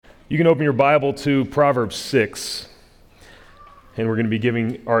You can open your Bible to Proverbs 6, and we're going to be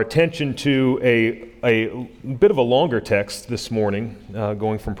giving our attention to a bit of a longer text this morning,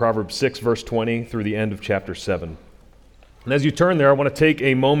 going from Proverbs 6, verse 20 through the end of chapter 7. And as you turn there, I want to take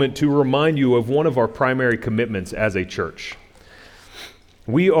a moment to remind you of one of our primary commitments as a church.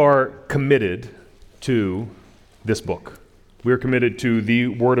 We are committed to this book. We are committed to the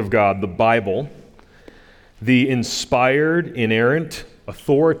Word of God, the Bible, the inspired, inerrant,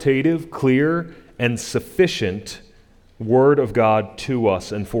 authoritative, clear, and sufficient Word of God to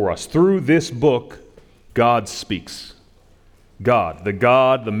us and for us. Through this book, God speaks. God,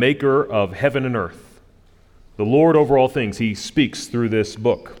 the maker of heaven and earth, the Lord over all things, He speaks through this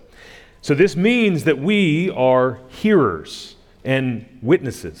book. So this means that we are hearers and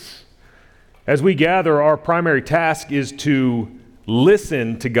witnesses. As we gather, our primary task is to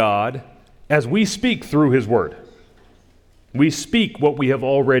listen to God as we speak through His Word. We speak what we have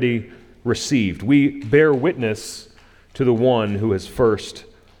already received. We bear witness to the one who has first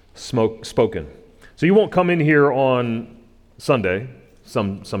spoken. So you won't come in here on Sunday,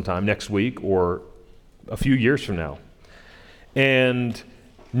 sometime next week or a few years from now, and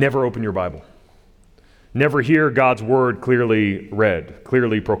never open your Bible. Never hear God's Word clearly read,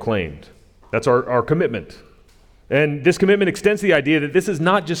 clearly proclaimed. That's our commitment. And this commitment extends to the idea that this is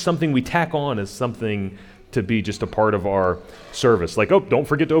not just something we tack on as something to be just a part of our service. Like, oh, don't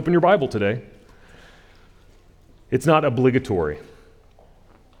forget to open your Bible today. It's not obligatory.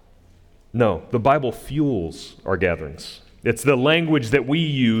 No, the Bible fuels our gatherings. It's the language that we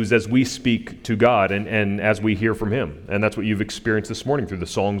use as we speak to God and as we hear from Him. And that's what you've experienced this morning through the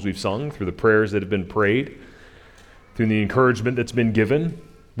songs we've sung, through the prayers that have been prayed, through the encouragement that's been given.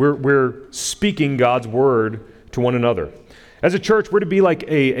 We're speaking God's Word to one another. As a church, we're to be like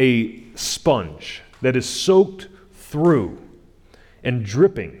a sponge that is soaked through and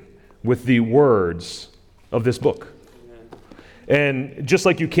dripping with the words of this book. And just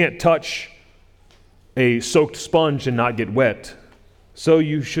like you can't touch a soaked sponge and not get wet, so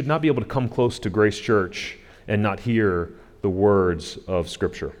you should not be able to come close to Grace Church and not hear the words of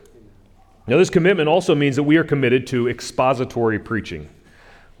Scripture. Now, this commitment also means that we are committed to expository preaching.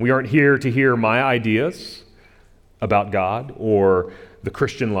 We aren't here to hear my ideas about God or the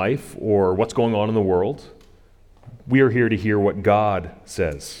Christian life or what's going on in the world. We are here to hear what God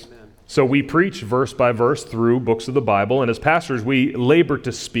says. Amen. So we preach verse by verse through books of the Bible, and as pastors, we labor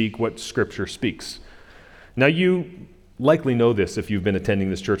to speak what Scripture speaks. Now, you likely know this if you've been attending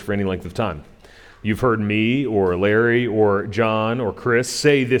this church for any length of time. You've heard me or Larry or John or Chris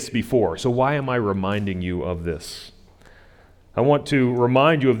say this before, so why am I reminding you of this? I want to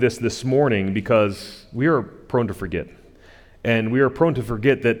remind you of this morning because we are prone to forget. And we are prone to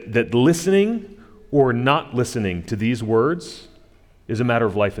forget that listening or not listening to these words is a matter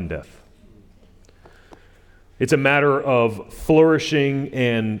of life and death. It's a matter of flourishing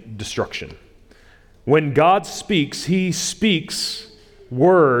and destruction. When God speaks, He speaks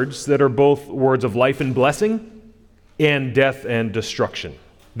words that are both words of life and blessing and death and destruction.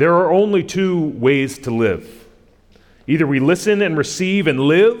 There are only two ways to live. Either we listen and receive and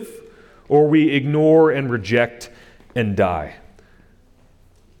live, or we ignore and reject and die.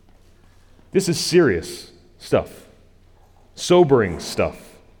 This is serious stuff, sobering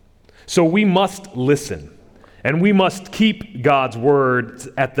stuff. So we must listen, and we must keep God's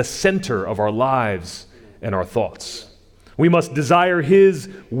Word at the center of our lives and our thoughts. We must desire His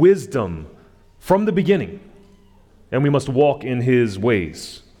wisdom from the beginning, and we must walk in His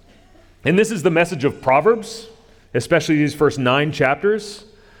ways. And this is the message of Proverbs, especially these first 9 chapters.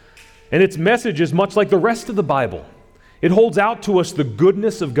 And its message is much like the rest of the Bible. It holds out to us the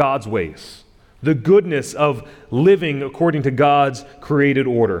goodness of God's ways, the goodness of living according to God's created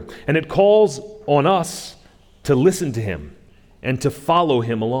order. And it calls on us to listen to Him and to follow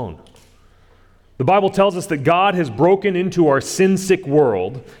Him alone. The Bible tells us that God has broken into our sin-sick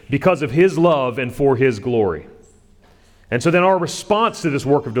world because of His love and for His glory. And so then our response to this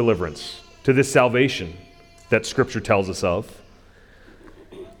work of deliverance, to this salvation that Scripture tells us of,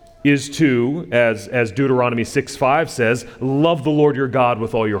 is to, as Deuteronomy 6:5 says, love the Lord your God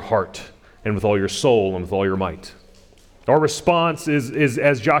with all your heart and with all your soul and with all your might. Our response is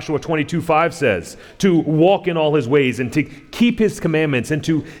as Joshua 22:5 says, to walk in all His ways and to keep His commandments and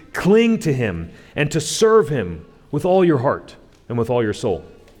to cling to Him and to serve Him with all your heart and with all your soul.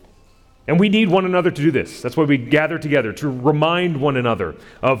 And we need one another to do this. That's why we gather together, to remind one another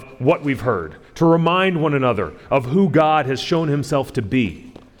of what we've heard, to remind one another of who God has shown Himself to be,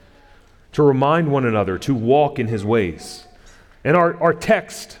 to remind one another to walk in His ways. And our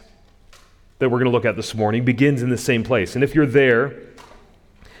text that we're going to look at this morning begins in the same place. And if you're there,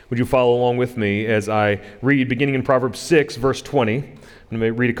 Would you follow along with me as I read, beginning in Proverbs 6, verse 20. I'm going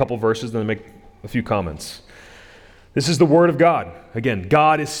to read a couple verses, then make a few comments. This is the word of God. Again,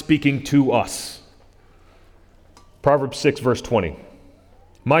 God is speaking to us. Proverbs 6, verse 20.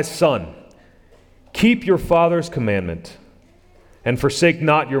 My son, keep your father's commandment and forsake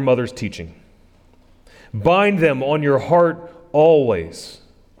not your mother's teaching. Bind them on your heart always.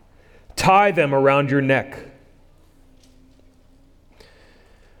 Tie them around your neck.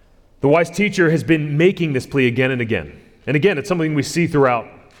 The wise teacher has been making this plea again and again. And again, it's something we see throughout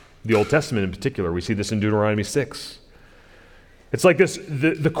the Old Testament in particular. We see this in Deuteronomy 6. It's like this,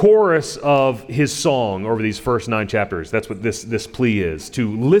 the chorus of his song over these first 9 chapters. That's what this plea is.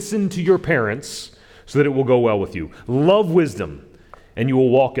 To listen to your parents so that it will go well with you. Love wisdom, and you will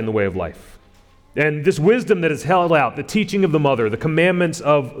walk in the way of life. And this wisdom that is held out, the teaching of the mother, the commandments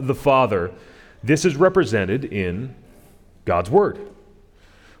of the father, this is represented in God's word.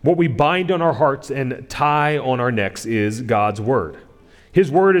 What we bind on our hearts and tie on our necks is God's word.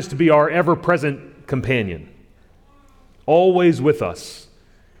 His word is to be our ever-present companion, always with us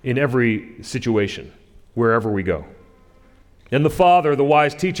in every situation, wherever we go. And the Father, the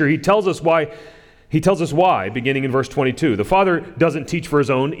wise teacher, he tells us why, beginning in verse 22. The Father doesn't teach for his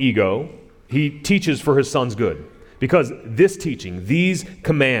own ego. He teaches for his Son's good. Because this teaching, these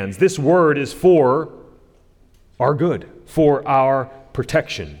commands, this word is for our good, for our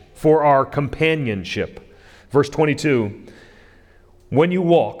protection, for our companionship. Verse 22, when you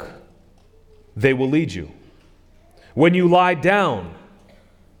walk, they will lead you. When you lie down,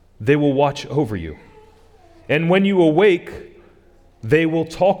 they will watch over you. And when you awake, they will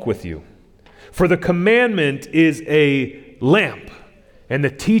talk with you. For the commandment is a lamp, and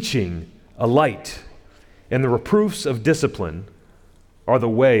the teaching a light, and the reproofs of discipline are the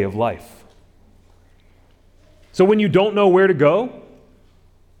way of life. So when you don't know where to go,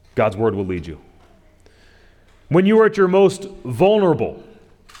 God's word will lead you. When you are at your most vulnerable,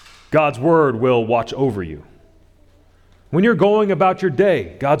 God's word will watch over you. When you're going about your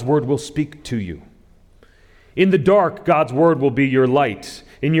day, God's word will speak to you. In the dark, God's word will be your light.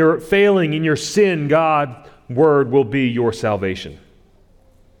 In your failing, in your sin, God's word will be your salvation.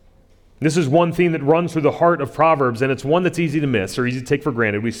 This is one theme that runs through the heart of Proverbs, and it's one that's easy to miss or easy to take for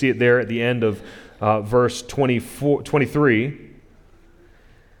granted. We see it there at the end of verse 23,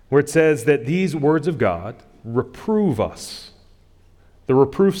 where it says that these words of God reprove us. The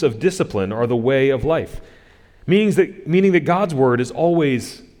reproofs of discipline are the way of life. Meaning that God's word is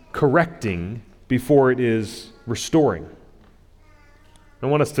always correcting before it is restoring. I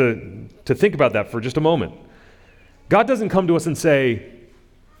want us to think about that for just a moment. God doesn't come to us and say,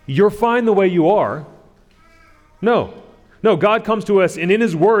 you're fine the way you are. No, God comes to us and in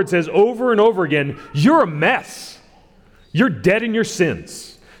his word says over and over again, you're a mess. You're dead in your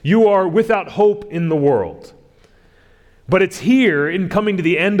sins. You are without hope in the world. But it's here in coming to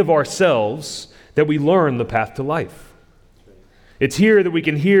the end of ourselves that we learn the path to life. It's here that we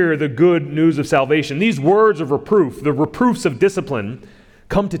can hear the good news of salvation. These words of reproof, the reproofs of discipline,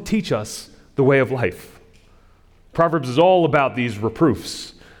 come to teach us the way of life. Proverbs is all about these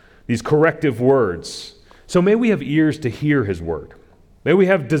reproofs, these corrective words. So may we have ears to hear his word. May we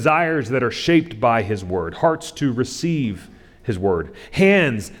have desires that are shaped by his word, hearts to receive his word,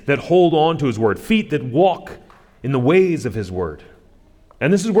 hands that hold on to his word, feet that walk in the ways of his word.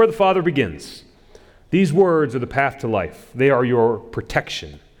 And this is where the Father begins. These words are the path to life. They are your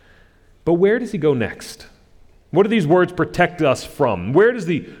protection. But where does he go next? What do these words protect us from? Where does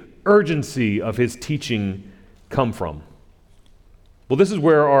the urgency of his teaching come from? Well, this is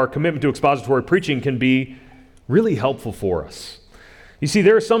where our commitment to expository preaching can be really helpful for us. You see,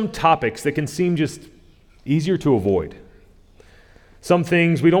 there are some topics that can seem just easier to avoid. Some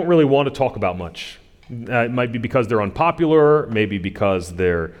things we don't really want to talk about much. It might be because they're unpopular, maybe because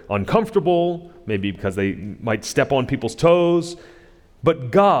they're uncomfortable, maybe because they might step on people's toes. But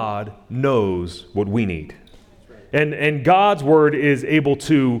God knows what we need. And God's word is able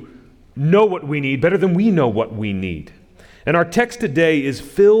to know what we need better than we know what we need. And our text today is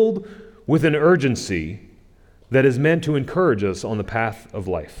filled with an urgency that is meant to encourage us on the path of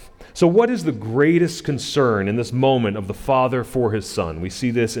life. So what is the greatest concern in this moment of the Father for his Son? We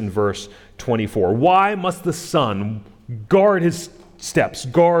see this in verse 24. Why must the Son guard his steps,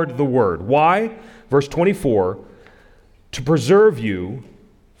 guard the word? Why? Verse 24, to preserve you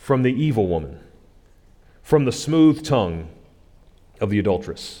from the evil woman, from the smooth tongue of the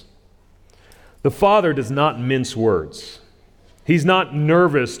adulteress. The Father does not mince words. He's not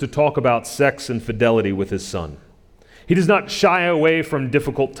nervous to talk about sex and fidelity with his Son. He does not shy away from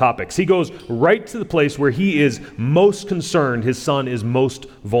difficult topics. He goes right to the place where he is most concerned his son is most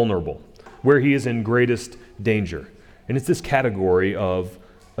vulnerable, where he is in greatest danger. And it's this category of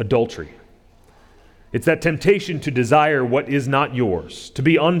adultery. It's that temptation to desire what is not yours, to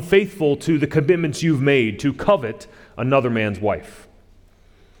be unfaithful to the commitments you've made, to covet another man's wife.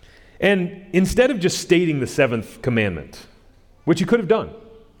 And instead of just stating the seventh commandment, which he could have done,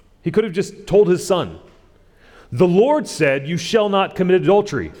 he could have just told his son, the Lord said, you shall not commit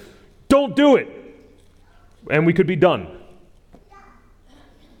adultery. Don't do it. And we could be done.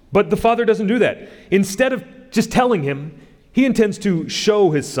 But the father doesn't do that. Instead of just telling him, he intends to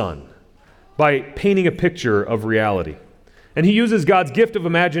show his son by painting a picture of reality. And he uses God's gift of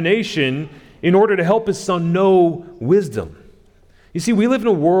imagination in order to help his son know wisdom. You see, we live in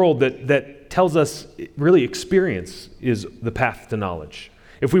a world that tells us really experience is the path to knowledge.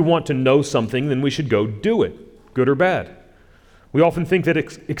 If we want to know something, then we should go do it. Good or bad. We often think that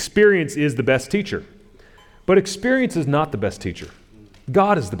experience is the best teacher. But experience is not the best teacher.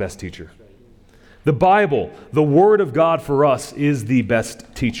 God is the best teacher. The Bible, the Word of God for us, is the best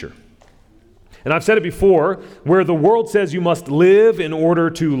teacher. And I've said it before, where the world says you must live in order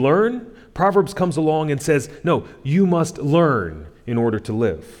to learn, Proverbs comes along and says, no, you must learn in order to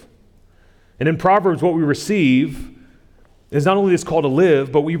live. And in Proverbs, what we receive is not only this call to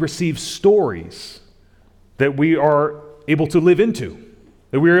live, but we receive stories that we are able to live into,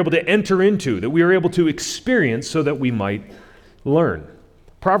 that we are able to enter into, that we are able to experience so that we might learn.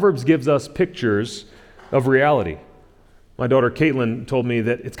 Proverbs gives us pictures of reality. My daughter Caitlin told me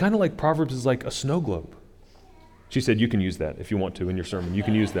that it's kind of like Proverbs is like a snow globe. She said, you can use that if you want to in your sermon. You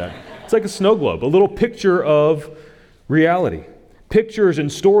can use that. It's like a snow globe, a little picture of reality. Pictures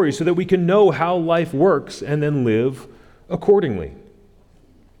and stories so that we can know how life works and then live accordingly.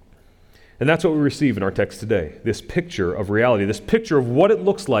 And that's what we receive in our text today, this picture of reality, this picture of what it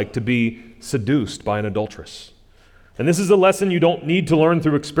looks like to be seduced by an adulteress. And this is a lesson you don't need to learn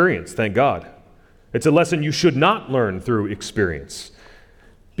through experience, thank God. It's a lesson you should not learn through experience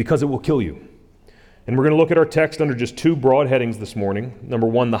because it will kill you. And we're going to look at our text under just two broad headings this morning. Number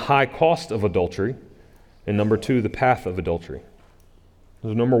one, the high cost of adultery. And number two, the path of adultery.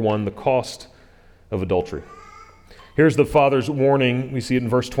 So number one, the cost of adultery. Here's the father's warning. We see it in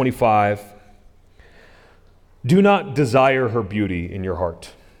verse 25. Do not desire her beauty in your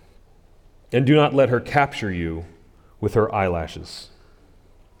heart, and do not let her capture you with her eyelashes.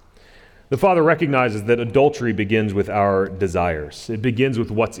 The father recognizes that adultery begins with our desires. It begins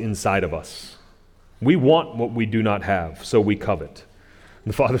with what's inside of us. We want what we do not have, so we covet.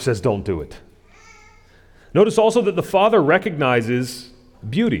 And the father says, don't do it. Notice also that the father recognizes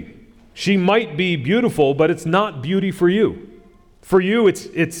beauty. She might be beautiful, but it's not beauty for you. For you,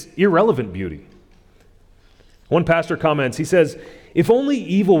 it's irrelevant beauty. One pastor comments, he says, if only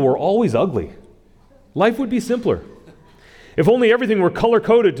evil were always ugly, life would be simpler. If only everything were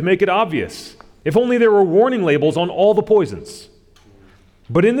color-coded to make it obvious. If only there were warning labels on all the poisons.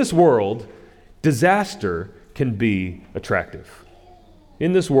 But in this world, disaster can be attractive.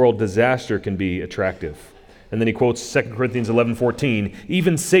 In this world, disaster can be attractive. And then he quotes 2 Corinthians 11:14,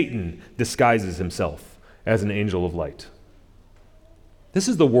 even Satan disguises himself as an angel of light. This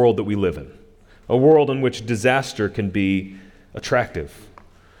is the world that we live in, a world in which disaster can be attractive.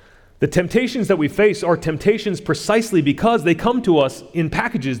 The temptations that we face are temptations precisely because they come to us in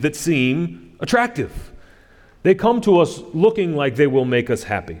packages that seem attractive. They come to us looking like they will make us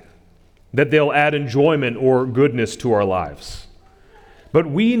happy, that they'll add enjoyment or goodness to our lives. But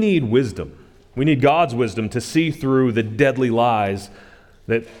we need wisdom. We need God's wisdom to see through the deadly lies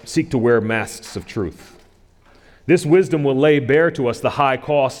that seek to wear masks of truth. This wisdom will lay bare to us the high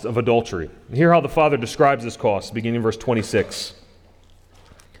cost of adultery. Hear how the Father describes this cost, beginning in verse 26.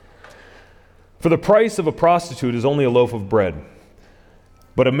 For the price of a prostitute is only a loaf of bread,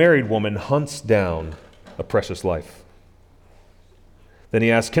 but a married woman hunts down a precious life. Then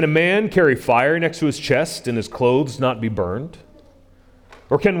he asks, can a man carry fire next to his chest and his clothes not be burned?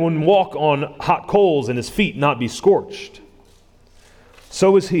 Or can one walk on hot coals and his feet not be scorched?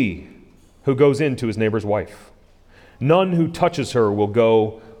 So is he who goes into his neighbor's wife. None who touches her will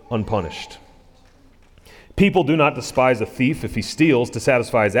go unpunished. People do not despise a thief if he steals to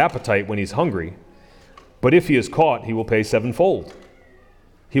satisfy his appetite when he's hungry, but if he is caught, he will pay sevenfold.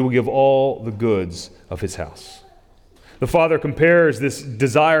 He will give all the goods of his house. The Father compares this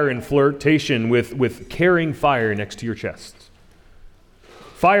desire and flirtation with carrying fire next to your chest.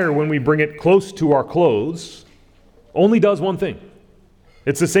 Fire, when we bring it close to our clothes, only does one thing.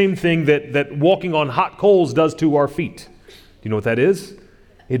 It's the same thing that walking on hot coals does to our feet. Do you know what that is?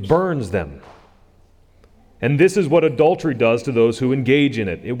 It burns them. And this is what adultery does to those who engage in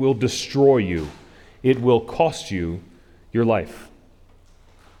it. It will destroy you. It will cost you your life.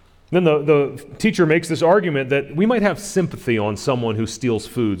 Then the teacher makes this argument that we might have sympathy on someone who steals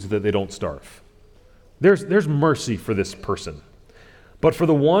food so that they don't starve. There's mercy for this person. But for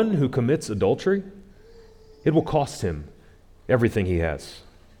the one who commits adultery, it will cost him everything he has.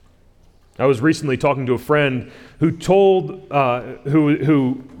 I was recently talking to a friend who told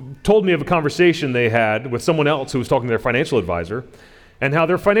me of a conversation they had with someone else who was talking to their financial advisor, and how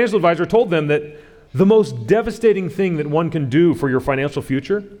their financial advisor told them that the most devastating thing that one can do for your financial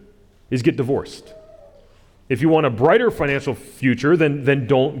future is get divorced. If you want a brighter financial future, then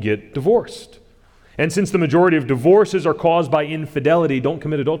don't get divorced. And since the majority of divorces are caused by infidelity, don't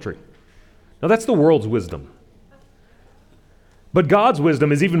commit adultery. Now that's the world's wisdom. But God's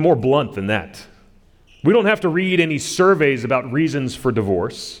wisdom is even more blunt than that. We don't have to read any surveys about reasons for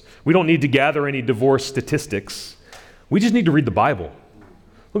divorce. We don't need to gather any divorce statistics. We just need to read the Bible.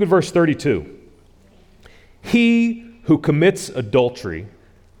 Look at verse 32. He who commits adultery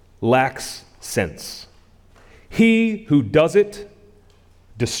lacks sense. He who does it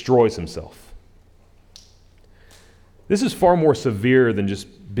destroys himself. This is far more severe than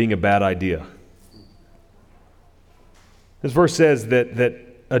just being a bad idea. This verse says that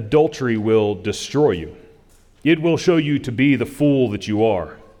adultery will destroy you. It will show you to be the fool that you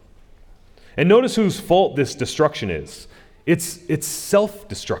are. And notice whose fault this destruction is. It's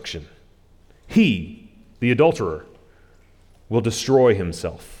self-destruction. He, the adulterer, will destroy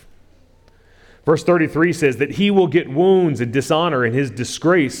himself. Verse 33 says that he will get wounds and dishonor, and his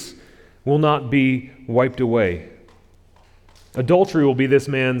disgrace will not be wiped away. Adultery will be this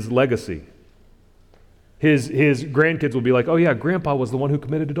man's legacy. His grandkids will be like, oh yeah, Grandpa was the one who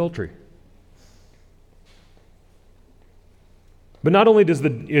committed adultery. But not only does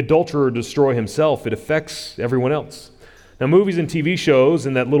the adulterer destroy himself, it affects everyone else. Now, movies and TV shows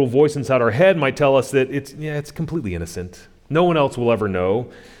and that little voice inside our head might tell us that it's completely innocent. No one else will ever know.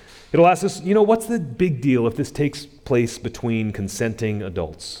 It'll ask us, what's the big deal if this takes place between consenting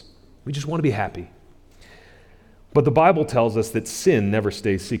adults? We just want to be happy. But the Bible tells us that sin never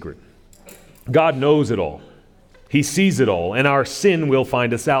stays secret. God knows it all. He sees it all, and our sin will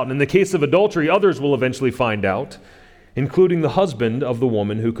find us out. And in the case of adultery, others will eventually find out, including the husband of the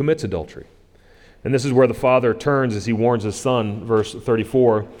woman who commits adultery. And this is where the father turns as he warns his son, verse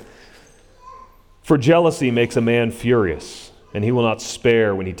 34. For jealousy makes a man furious, and he will not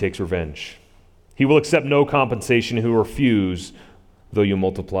spare when he takes revenge. He will accept no compensation who refuse, though you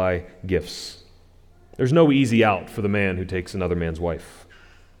multiply gifts. There's no easy out for the man who takes another man's wife.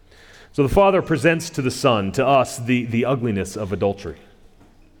 So the father presents to the son, to us, the ugliness of adultery,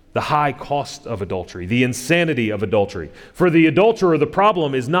 the high cost of adultery, the insanity of adultery. For the adulterer, the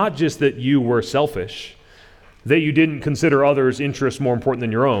problem is not just that you were selfish, that you didn't consider others' interests more important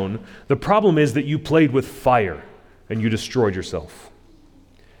than your own. The problem is that you played with fire and you destroyed yourself.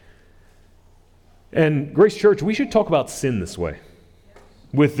 And Grace Church, we should talk about sin this way,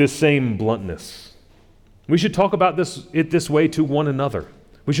 with this same bluntness. We should talk about it this way to one another.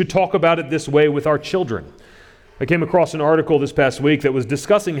 We should talk about it this way with our children. I came across an article this past week that was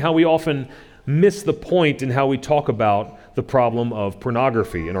discussing how we often miss the point in how we talk about the problem of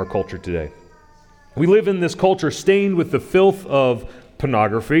pornography in our culture today. We live in this culture stained with the filth of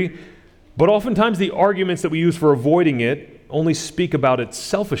pornography, but oftentimes the arguments that we use for avoiding it only speak about its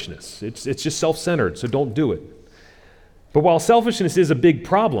selfishness. It's just self-centered, so don't do it. But while selfishness is a big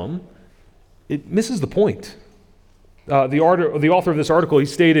problem, it misses the point. The author of this article, he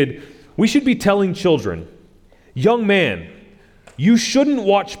stated, we should be telling children, young man, you shouldn't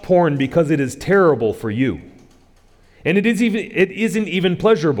watch porn because it is terrible for you. And it isn't even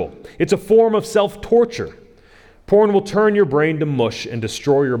pleasurable. It's a form of self-torture. Porn will turn your brain to mush and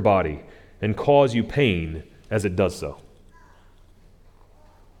destroy your body and cause you pain as it does so.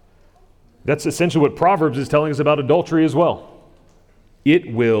 That's essentially what Proverbs is telling us about adultery as well.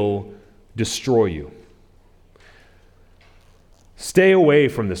 It will destroy you. Stay away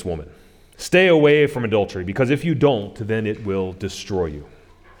from this woman. Stay away from adultery, because if you don't, then it will destroy you.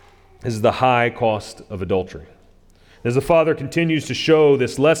 This is the high cost of adultery. As the father continues to show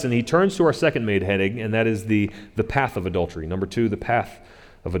this lesson, he turns to our second main heading, and that is the path of adultery. Number 2, the path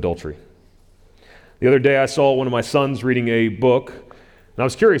of adultery. The other day I saw one of my sons reading a book, and I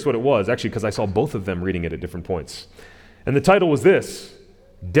was curious what it was, actually, because I saw both of them reading it at different points. And the title was this: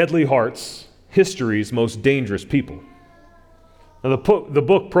 Deadly Hearts, History's Most Dangerous People. Now, the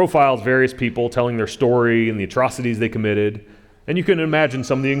book profiles various people telling their story and the atrocities they committed, and you can imagine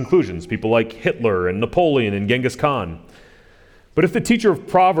some of the inclusions, people like Hitler and Napoleon and Genghis Khan. But if the teacher of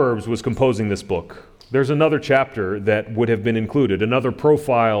Proverbs was composing this book, there's another chapter that would have been included, another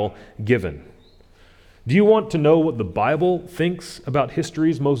profile given. Do you want to know what the Bible thinks about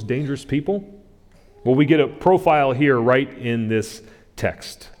history's most dangerous people? Well, we get a profile here right in this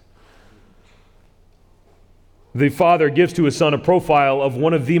text. The father gives to his son a profile of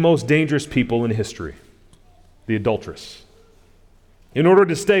one of the most dangerous people in history, the adulteress. In order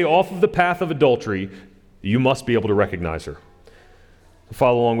to stay off of the path of adultery, you must be able to recognize her.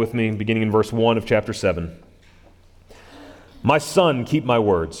 Follow along with me, beginning in verse 1 of chapter 7. My son, keep my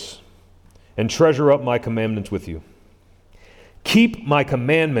words, and treasure up my commandments with you. Keep my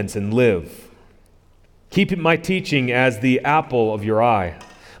commandments and live. Keep my teaching as the apple of your eye.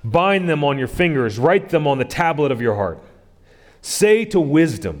 Bind them on your fingers, write them on the tablet of your heart. Say to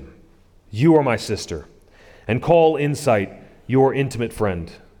wisdom, you are my sister, and call insight your intimate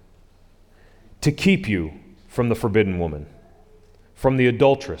friend, to keep you from the forbidden woman, from the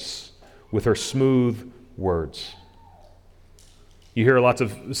adulteress with her smooth words. You hear lots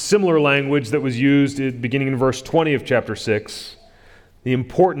of similar language that was used beginning in verse 20 of chapter 6, the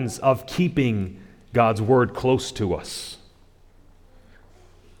importance of keeping God's word close to us.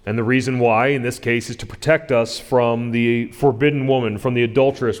 And the reason why, in this case, is to protect us from the forbidden woman, from the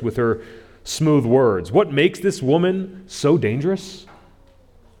adulteress with her smooth words. What makes this woman so dangerous?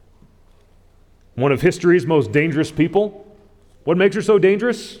 One of history's most dangerous people? What makes her so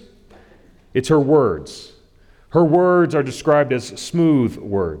dangerous? It's her words. Her words are described as smooth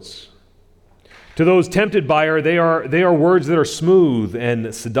words. To those tempted by her, they are words that are smooth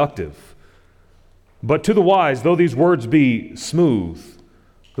and seductive. But to the wise, though these words be smooth,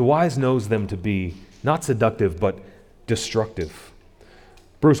 the wise knows them to be not seductive, but destructive.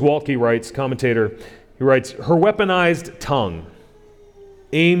 Bruce Waltke writes, commentator, he writes, her weaponized tongue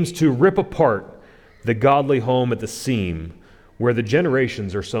aims to rip apart the godly home at the seam where the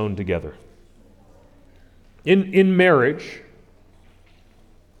generations are sewn together. In marriage,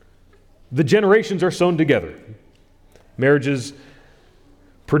 the generations are sewn together. Marriages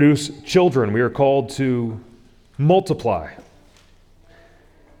produce children. We are called to multiply.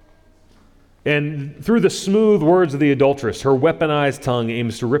 And through the smooth words of the adulteress, her weaponized tongue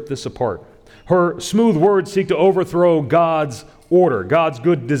aims to rip this apart. Her smooth words seek to overthrow God's order, God's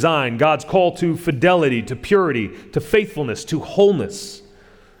good design, God's call to fidelity, to purity, to faithfulness, to wholeness.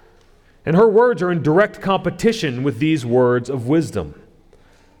 And her words are in direct competition with these words of wisdom.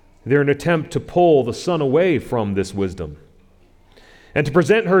 They're an attempt to pull the son away from this wisdom. And to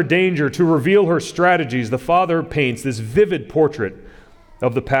present her danger, to reveal her strategies, the father paints this vivid portrait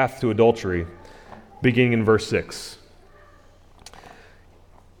of the path to adultery, beginning in verse 6.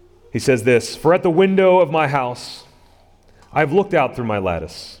 He says this, for at the window of my house I've looked out through my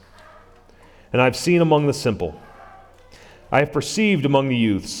lattice, and I've seen among the simple, I have perceived among the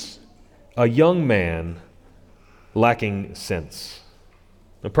youths a young man lacking sense.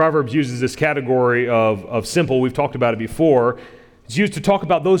 Now, Proverbs uses this category of simple. We've talked about it before. It's used to talk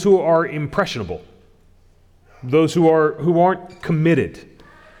about those who are impressionable, those who aren't committed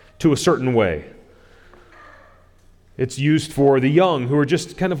to a certain way. It's used for the young who are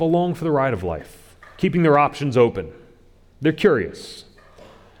just kind of along for the ride of life, keeping their options open. They're curious.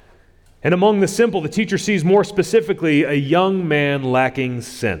 And among the simple, the teacher sees more specifically a young man lacking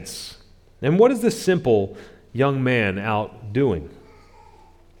sense. And what is this simple young man out doing?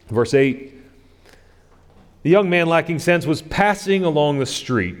 Verse 8, the young man lacking sense was passing along the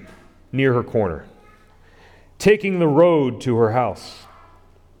street near her corner, taking the road to her house.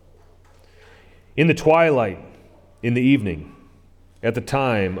 In the twilight, in the evening, at the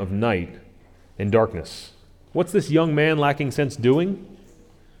time of night and darkness. What's this young man lacking sense doing?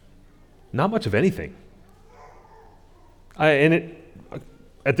 Not much of anything.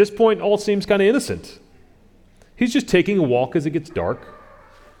 At this point, all seems kind of innocent. He's just taking a walk as it gets dark.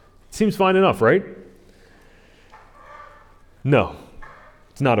 Seems fine enough, right? No,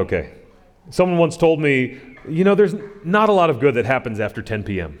 it's not okay. Someone once told me, there's not a lot of good that happens after 10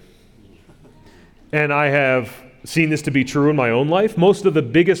 p.m. And I have seen this to be true in my own life. Most of the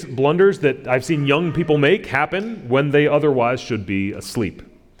biggest blunders that I've seen young people make happen when they otherwise should be asleep.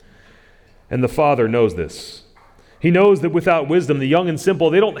 And the Father knows this. He knows that without wisdom, the young and simple,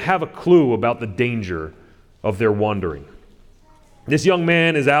 they don't have a clue about the danger of their wandering. This young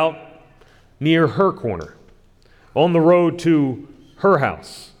man is out near her corner, on the road to her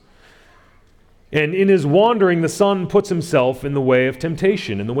house. And in his wandering, the son puts himself in the way of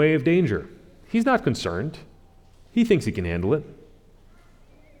temptation, in the way of danger. He's not concerned. He thinks he can handle it.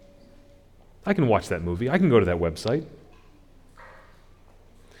 I can watch that movie. I can go to that website.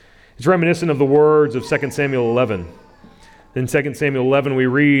 It's reminiscent of the words of 2 Samuel 11. In 2 Samuel 11, we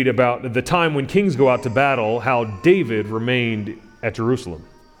read about the time when kings go out to battle, how David remained at Jerusalem.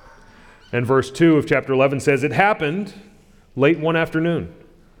 And verse 2 of chapter 11 says, "It happened late one afternoon,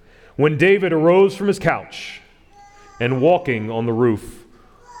 when David arose from his couch and walking on the roof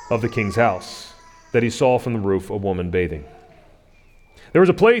of the king's house, that he saw from the roof a woman bathing." There was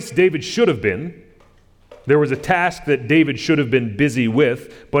a place David should have been. There was a task that David should have been busy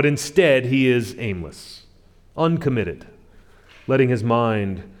with, but instead he is aimless, uncommitted, letting his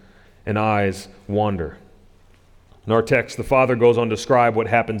mind and eyes wander. In our text, the father goes on to describe what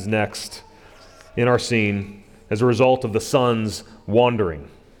happens next in our scene as a result of the son's wandering.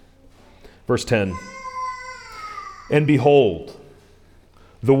 Verse 10, "And behold,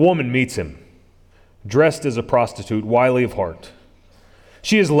 the woman meets him, dressed as a prostitute, wily of heart.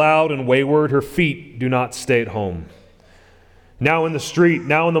 She is loud and wayward, her feet do not stay at home. Now in the street,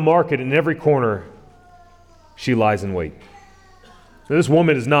 now in the market, in every corner, she lies in wait." Now, this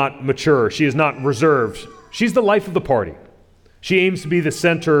woman is not mature, she is not reserved. She's the life of the party. She aims to be the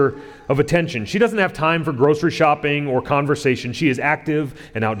center of attention. She doesn't have time for grocery shopping or conversation. She is active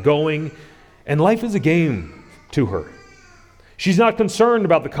and outgoing, and life is a game to her. She's not concerned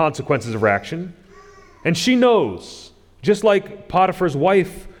about the consequences of her action, and she knows, just like Potiphar's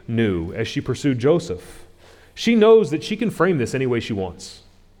wife knew as she pursued Joseph, she knows that she can frame this any way she wants.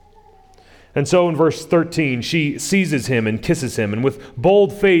 And so in verse 13, she seizes him and kisses him, and with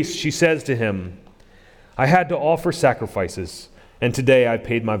bold face she says to him, "I had to offer sacrifices, and today I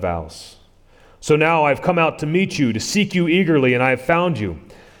paid my vows. So now I've come out to meet you, to seek you eagerly, and I have found you.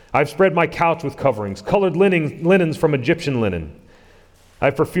 I've spread my couch with coverings, colored linens from Egyptian linen.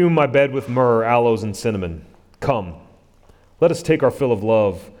 I've perfumed my bed with myrrh, aloes, and cinnamon. Come, let us take our fill of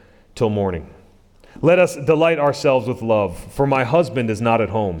love till morning. Let us delight ourselves with love, for my husband is not at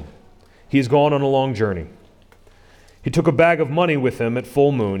home. He has gone on a long journey. He took a bag of money with him. At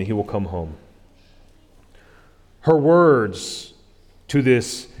full moon he will come home." Her words to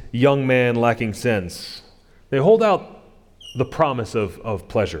this young man lacking sense, they hold out the promise of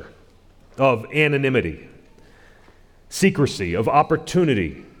pleasure, of anonymity, secrecy, of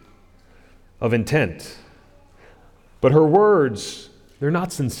opportunity, of intent. But her words, they're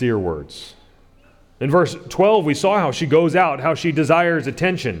not sincere words. In verse 12, we saw how she goes out, how she desires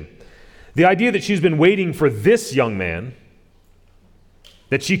attention. The idea that she's been waiting for this young man,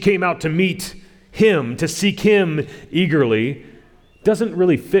 that she came out to meet him, to seek him eagerly, doesn't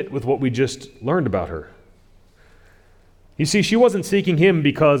really fit with what we just learned about her. You see, she wasn't seeking him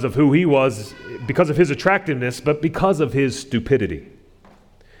because of who he was, because of his attractiveness, but because of his stupidity.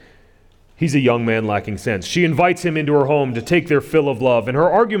 He's a young man lacking sense. She invites him into her home to take their fill of love, and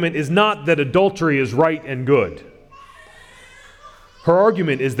her argument is not that adultery is right and good. Her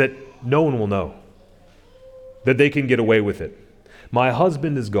argument is that no one will know, that they can get away with it. My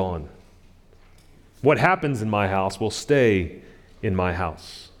husband is gone. What happens in my house will stay in my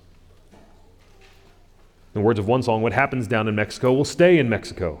house. In the words of one song, what happens down in Mexico will stay in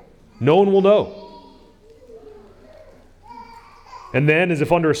Mexico. No one will know. And then, as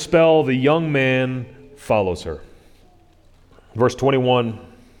if under a spell, the young man follows her. Verse 21,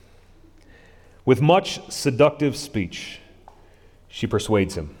 "With much seductive speech, she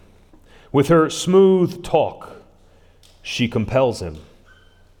persuades him. With her smooth talk, she compels him.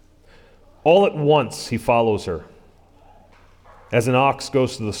 All at once he follows her, as an ox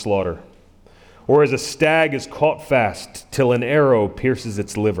goes to the slaughter, or as a stag is caught fast till an arrow pierces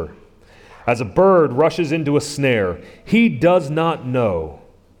its liver. As a bird rushes into a snare, he does not know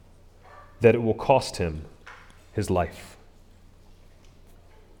that it will cost him his life."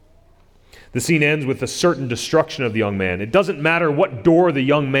 The scene ends with the certain destruction of the young man. It doesn't matter what door the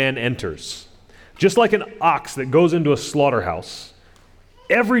young man enters. Just like an ox that goes into a slaughterhouse,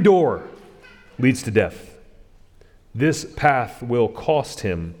 every door leads to death. This path will cost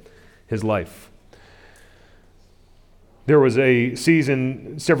him his life. There was a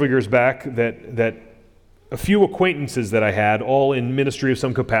season several years back that a few acquaintances that I had, all in ministry of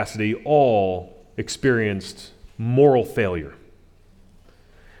some capacity, all experienced moral failure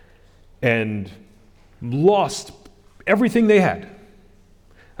and lost everything they had.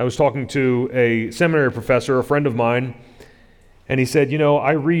 I was talking to a seminary professor, a friend of mine, and he said,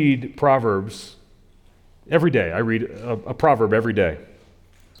 I read Proverbs every day. I read a proverb every day.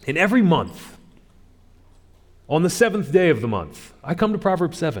 And every month, on the 7th day of the month, I come to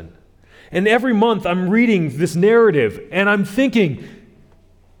Proverbs 7. And every month I'm reading this narrative and I'm thinking,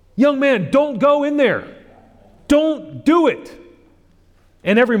 young man, don't go in there. Don't do it.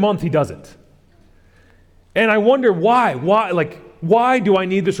 And every month he does it. And I wonder why. Why do I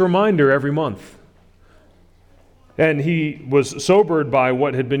need this reminder every month? And he was sobered by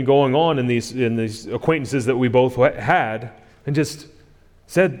what had been going on in these acquaintances that we both had, and just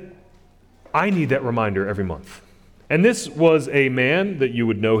said, I need that reminder every month. And this was a man that you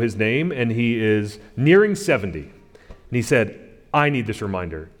would know his name, and he is nearing 70. And he said, I need this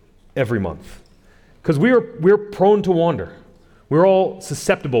reminder every month. Because we're prone to wander. We're all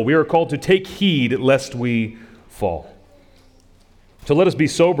susceptible. We are called to take heed lest we fall. So let us be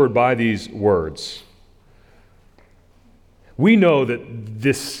sobered by these words. We know that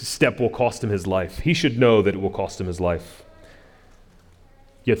this step will cost him his life. He should know that it will cost him his life.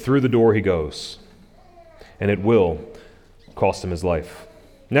 Yet through the door he goes, and it will cost him his life.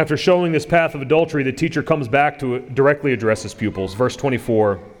 And after showing this path of adultery, the teacher comes back to directly address his pupils. Verse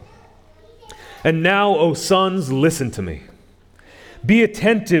 24, and now, O sons, listen to me. Be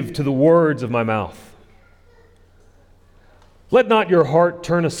attentive to the words of my mouth. Let not your heart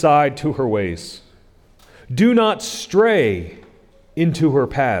turn aside to her ways. Do not stray into her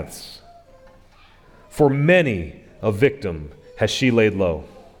paths. For many a victim has she laid low,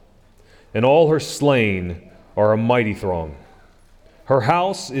 and all her slain are a mighty throng. Her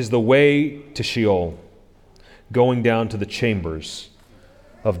house is the way to Sheol, going down to the chambers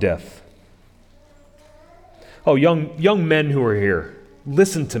of death. Oh, young men who are here,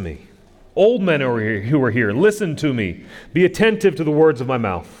 listen to me. Old men who are here, listen to me. Be attentive to the words of my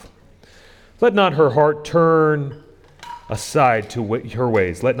mouth. Let not her heart turn aside to her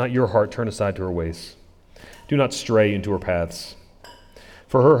ways. Let not your heart turn aside to her ways. Do not stray into her paths.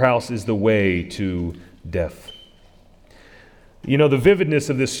 For her house is the way to death. You know, the vividness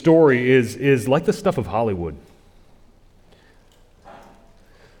of this story is like the stuff of Hollywood.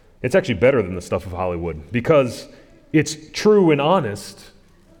 It's actually better than the stuff of Hollywood because it's true and honest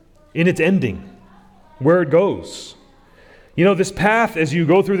in its ending, where it goes. You know, this path, as you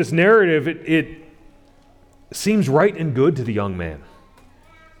go through this narrative, it seems right and good to the young man,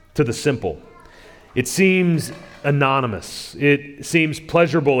 to the simple. It seems anonymous. It seems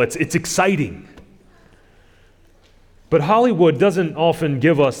pleasurable. It's exciting. But Hollywood doesn't often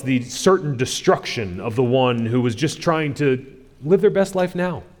give us the certain destruction of the one who was just trying to live their best life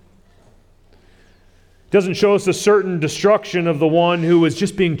now. It doesn't show us the certain destruction of the one who was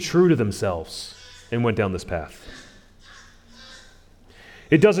just being true to themselves and went down this path.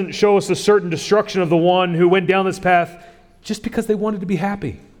 It doesn't show us the certain destruction of the one who went down this path just because they wanted to be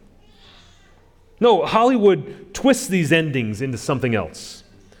happy. No, Hollywood twists these endings into something else.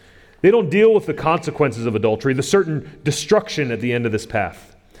 They don't deal with the consequences of adultery, the certain destruction at the end of this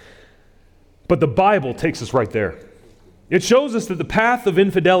path. But the Bible takes us right there. It shows us that the path of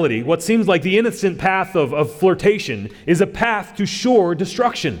infidelity, what seems like the innocent path of flirtation, is a path to sure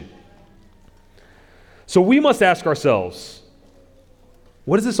destruction. So we must ask ourselves,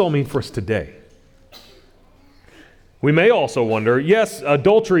 what does this all mean for us today? We may also wonder, yes,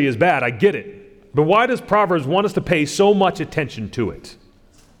 adultery is bad, I get it. But why does Proverbs want us to pay so much attention to it?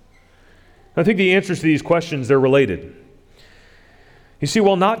 I think the answers to these questions, they're related. You see,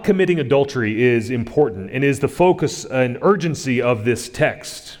 while not committing adultery is important and is the focus and urgency of this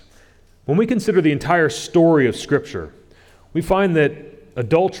text, when we consider the entire story of Scripture, we find that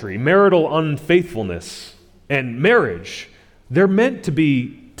adultery, marital unfaithfulness, and marriage, they're meant to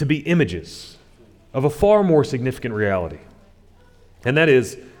be images of a far more significant reality. And that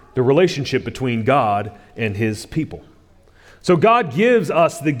is the relationship between God and His people. So God gives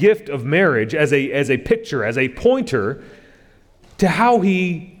us the gift of marriage as a picture, as a pointer to how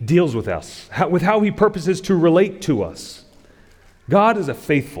He deals with us, with how He purposes to relate to us. God is a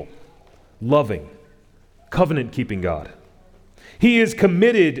faithful, loving, covenant-keeping God. He is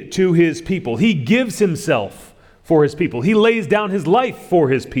committed to His people. He gives Himself for His people. He lays down His life for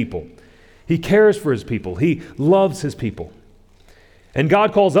His people. He cares for His people. He loves His people. And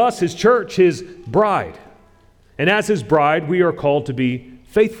God calls us, His church, His bride. And as His bride, we are called to be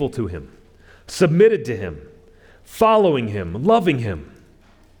faithful to Him, submitted to Him, following Him, loving Him.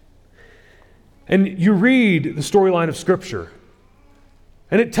 And you read the storyline of Scripture,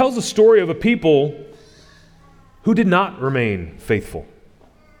 and it tells the story of a people who did not remain faithful.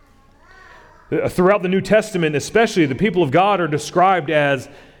 Throughout the New Testament, especially, the people of God are described as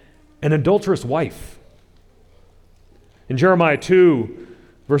an adulterous wife. In Jeremiah 2,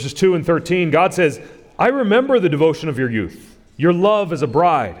 verses 2 and 13, God says, I remember the devotion of your youth, your love as a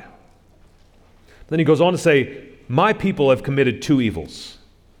bride. Then He goes on to say, my people have committed two evils.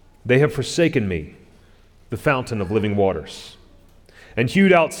 They have forsaken me, the fountain of living waters, and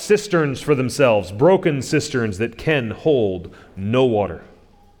hewed out cisterns for themselves, broken cisterns that can hold no water.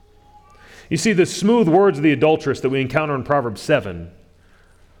 You see, the smooth words of the adulteress that we encounter in Proverbs 7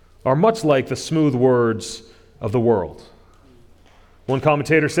 are much like the smooth words of the world. One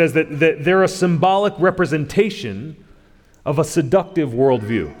commentator says that they're a symbolic representation of a seductive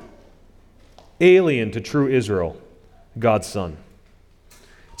worldview, alien to true Israel, God's Son.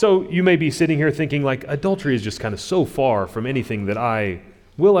 So you may be sitting here thinking, like, adultery is just kind of so far from anything that I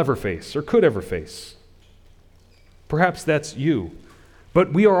will ever face or could ever face. Perhaps that's you.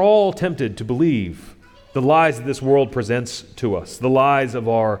 But we are all tempted to believe the lies that this world presents to us, the lies of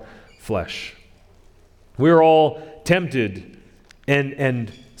our flesh. We're all tempted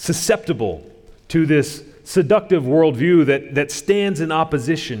and susceptible to this seductive worldview that stands in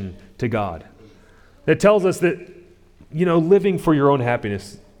opposition to God, that tells us that, living for your own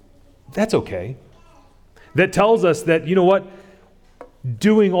happiness, that's okay. That tells us that,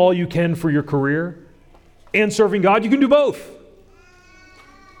 doing all you can for your career and serving God, you can do both.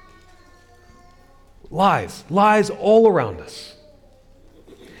 Lies all around us.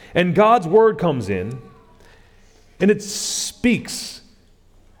 And God's word comes in, and it speaks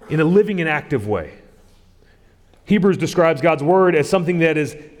in a living and active way. Hebrews describes God's word as something that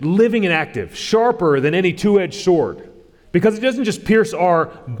is living and active, sharper than any two-edged sword. Because it doesn't just pierce our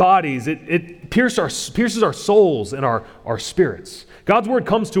bodies, it pierces our souls and our spirits. God's word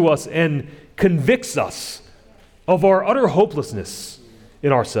comes to us and convicts us of our utter hopelessness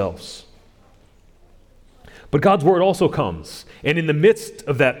in ourselves. But God's word also comes, and in the midst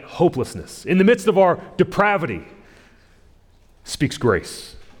of that hopelessness, in the midst of our depravity, speaks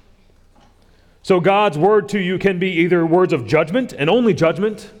grace. So God's word to you can be either words of judgment and only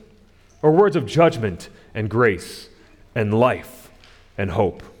judgment, or words of judgment and grace and life and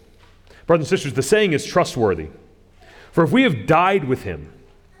hope. Brothers and sisters, the saying is trustworthy. For if we have died with him,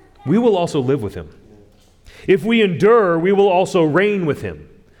 we will also live with him. If we endure, we will also reign with him.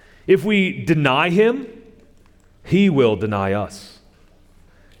 If we deny him, he will deny us.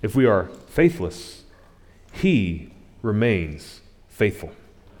 If we are faithless, he remains faithful,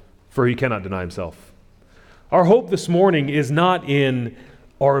 for he cannot deny himself. Our hope this morning is not in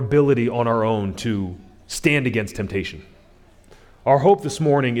our ability on our own to stand against temptation. Our hope this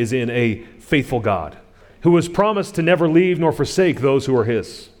morning is in a faithful God who has promised to never leave nor forsake those who are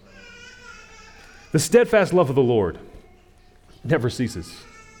his. The steadfast love of the Lord never ceases.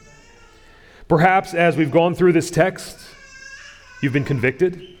 Perhaps as we've gone through this text, you've been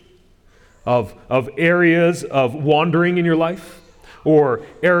convicted of areas of wandering in your life, or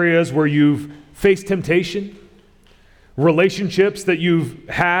areas where you've faced temptation, relationships that you've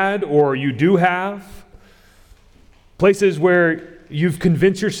had or you do have, places where you've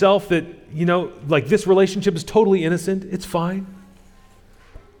convinced yourself that, this relationship is totally innocent, it's fine.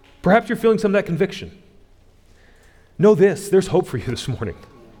 Perhaps you're feeling some of that conviction. Know this, there's hope for you this morning.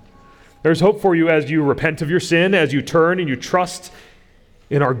 There's hope for you as you repent of your sin, as you turn and you trust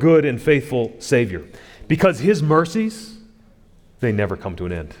in our good and faithful Savior. Because his mercies, they never come to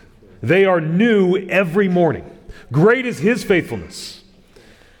an end. They are new every morning. Great is his faithfulness.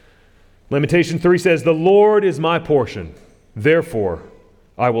 Lamentations 3 says, "The Lord is my portion, therefore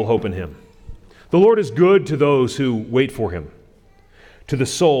I will hope in him." The Lord is good to those who wait for him, to the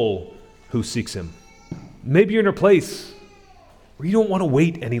soul who seeks him. Maybe you're in a place where you don't want to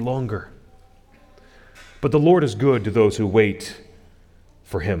wait any longer. But the Lord is good to those who wait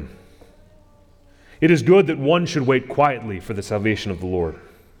for him. It is good that one should wait quietly for the salvation of the Lord.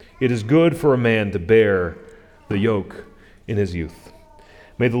 It is good for a man to bear the yoke in his youth.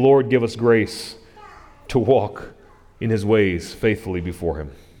 May the Lord give us grace to walk in his ways faithfully before him.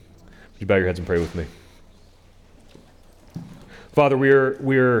 Would you bow your heads and pray with me? Father,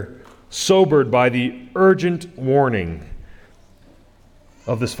 we're sobered by the urgent warning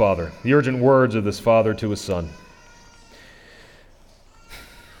of this Father, the urgent words of this Father to his Son.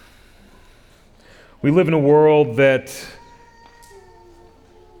 We live in a world that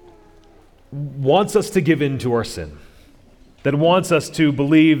wants us to give in to our sin, that wants us to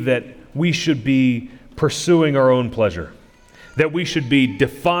believe that we should be pursuing our own pleasure, that we should be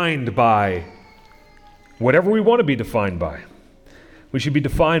defined by whatever we want to be defined by. We should be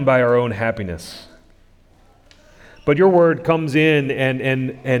defined by our own happiness. But your word comes in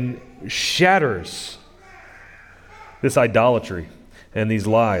and shatters this idolatry and these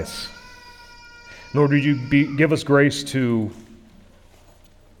lies. Lord, would you give us grace to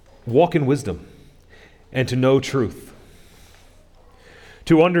walk in wisdom and to know truth,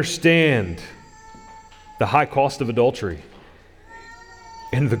 to understand the high cost of adultery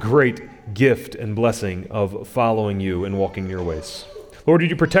and the great gift and blessing of following you and walking your ways. Lord, would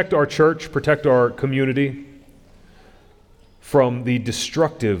you protect our church, protect our community from the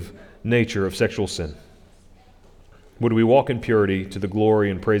destructive nature of sexual sin. Would we walk in purity to the glory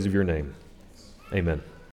and praise of your name? Amen.